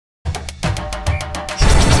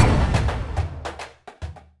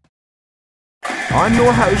I'm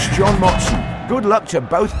your host, John Motson. Good luck to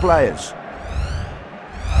both players.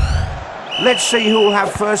 Let's see who will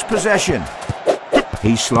have first possession.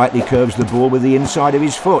 He slightly curves the ball with the inside of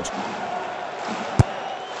his foot.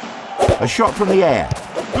 A shot from the air.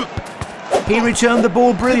 He returned the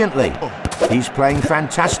ball brilliantly. He's playing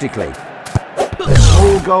fantastically.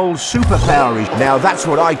 Small goal superpower. Now that's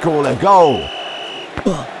what I call a goal.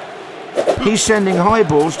 He's sending high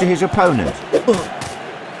balls to his opponent.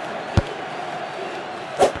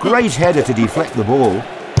 Great header to deflect the ball.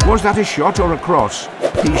 Was that a shot or a cross?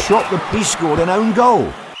 He scored an own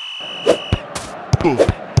goal.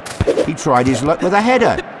 He tried his luck with a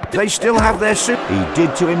header. They still have their He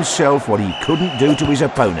did to himself what he couldn't do to his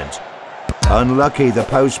opponent. Unlucky, the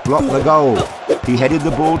post blocked the goal. He headed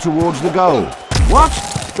the ball towards the goal. What?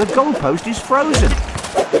 The goalpost is frozen.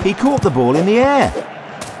 He caught the ball in the air.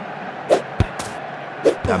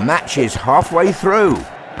 The match is halfway through.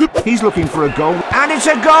 He's looking for a goal, and it's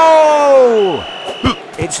a goal!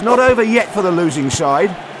 It's not over yet for the losing side.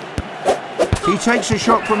 He takes a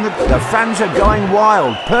shot from the fans are going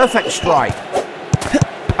wild. Perfect strike.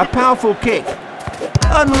 A powerful kick.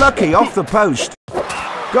 Unlucky, off the post.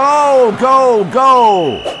 Goal, goal,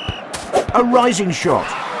 goal! A rising shot.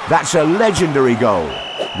 That's a legendary goal.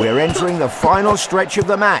 We're entering the final stretch of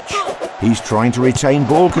the match. He's trying to retain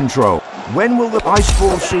ball control. When will the ice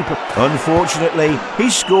ball super... Unfortunately, he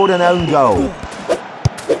scored an own goal.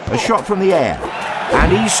 A shot from the air.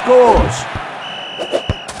 And he scores.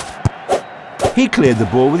 He cleared the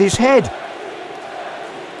ball with his head.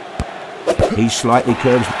 He slightly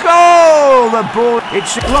curves. Goal! The ball.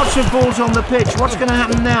 It's lots of balls on the pitch. What's going to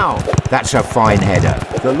happen now? That's a fine header.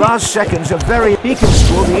 The last seconds are very... He can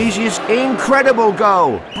score the easiest. Incredible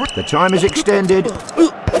goal. The time is extended.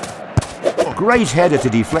 Great header to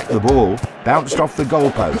deflect the ball. Bounced off the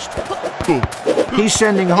goalpost. He's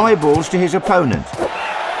sending high balls to his opponent.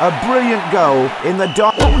 A brilliant goal in the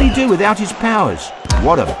dark. What would he do without his powers?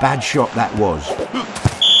 What a bad shot that was.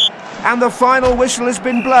 And the final whistle has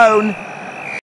been blown.